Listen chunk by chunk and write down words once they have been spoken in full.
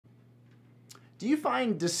Do you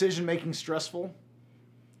find decision-making stressful?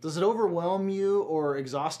 Does it overwhelm you or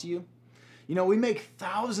exhaust you? You know, we make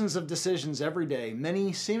thousands of decisions every day,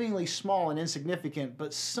 many seemingly small and insignificant,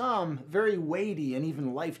 but some very weighty and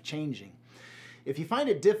even life-changing. If you find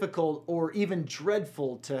it difficult or even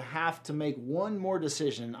dreadful to have to make one more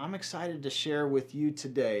decision, I'm excited to share with you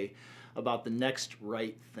today about the next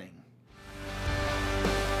right thing.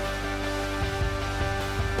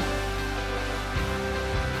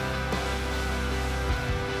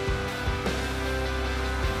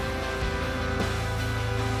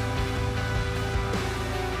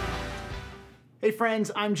 Hey friends,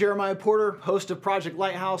 I'm Jeremiah Porter, host of Project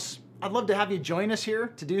Lighthouse. I'd love to have you join us here.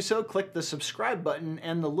 To do so, click the subscribe button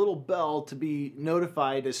and the little bell to be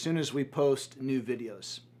notified as soon as we post new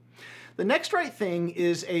videos. The Next Right Thing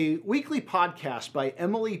is a weekly podcast by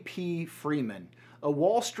Emily P. Freeman, a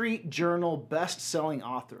Wall Street Journal best-selling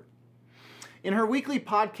author. In her weekly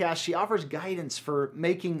podcast, she offers guidance for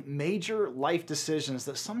making major life decisions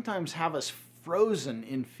that sometimes have us frozen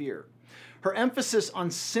in fear. Her emphasis on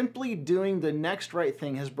simply doing the next right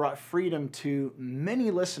thing has brought freedom to many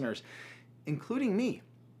listeners, including me.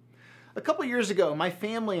 A couple years ago, my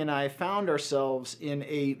family and I found ourselves in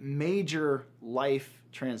a major life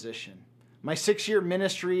transition. My 6-year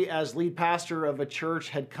ministry as lead pastor of a church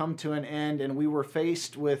had come to an end, and we were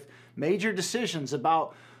faced with major decisions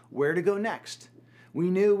about where to go next. We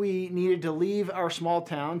knew we needed to leave our small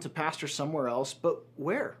town to pastor somewhere else, but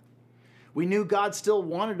where? We knew God still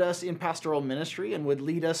wanted us in pastoral ministry and would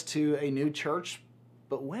lead us to a new church,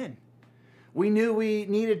 but when? We knew we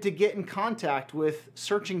needed to get in contact with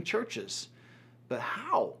searching churches, but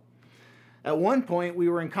how? At one point, we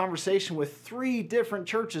were in conversation with 3 different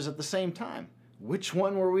churches at the same time. Which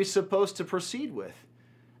one were we supposed to proceed with?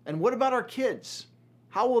 And what about our kids?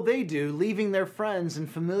 How will they do leaving their friends in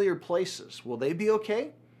familiar places? Will they be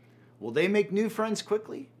okay? Will they make new friends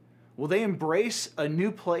quickly? Will they embrace a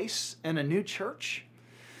new place and a new church?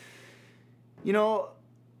 You know,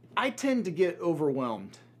 I tend to get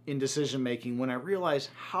overwhelmed in decision making when I realize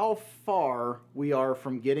how far we are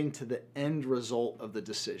from getting to the end result of the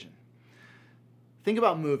decision. Think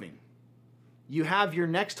about moving. You have your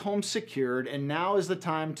next home secured, and now is the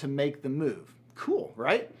time to make the move. Cool,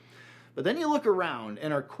 right? But then you look around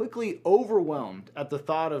and are quickly overwhelmed at the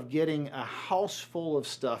thought of getting a house full of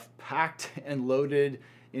stuff packed and loaded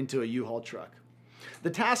into a U-Haul truck. The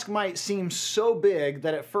task might seem so big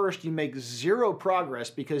that at first you make zero progress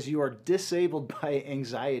because you are disabled by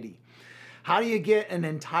anxiety. How do you get an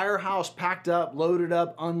entire house packed up, loaded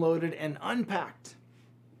up, unloaded, and unpacked?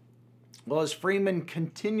 Well, as Freeman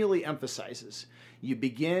continually emphasizes, you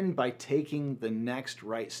begin by taking the next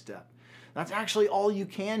right step. That's actually all you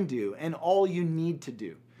can do and all you need to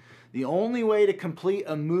do. The only way to complete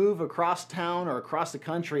a move across town or across the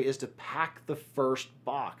country is to pack the first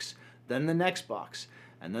box, then the next box,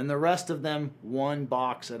 and then the rest of them one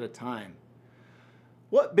box at a time.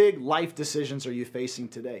 What big life decisions are you facing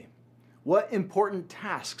today? What important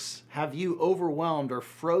tasks have you overwhelmed or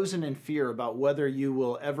frozen in fear about whether you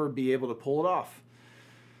will ever be able to pull it off?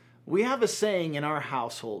 We have a saying in our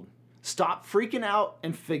household: stop freaking out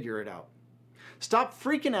and figure it out. Stop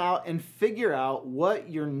freaking out and figure out what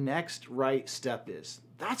your next right step is.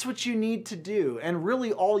 That's what you need to do, and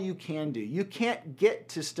really all you can do. You can't get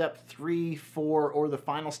to step 3, 4, or the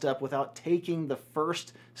final step without taking the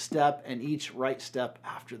first step and each right step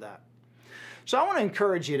after that. So I want to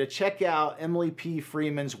encourage you to check out Emily P.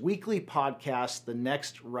 Freeman's weekly podcast, The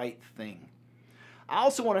Next Right Thing. I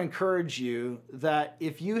also want to encourage you that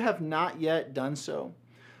if you have not yet done so,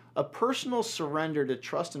 a personal surrender to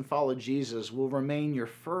trust and follow Jesus will remain your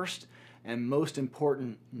first and most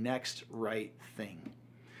important next right thing.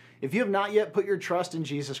 If you have not yet put your trust in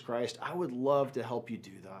Jesus Christ, I would love to help you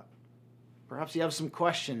do that. Perhaps you have some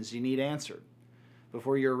questions you need answered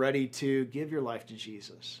before you're ready to give your life to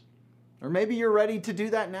Jesus. Or maybe you're ready to do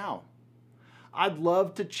that now. I'd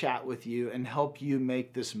love to chat with you and help you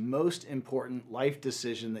make this most important life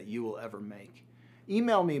decision that you will ever make.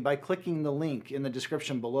 Email me by clicking the link in the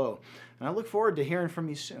description below, and I look forward to hearing from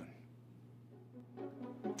you soon.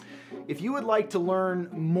 If you would like to learn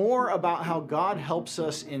more about how God helps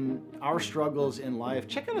us in our struggles in life,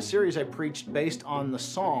 check out a series I preached based on the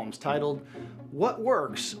Psalms titled, What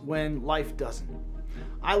Works When Life Doesn't?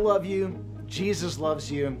 I love you. Jesus loves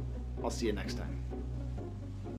you. I'll see you next time.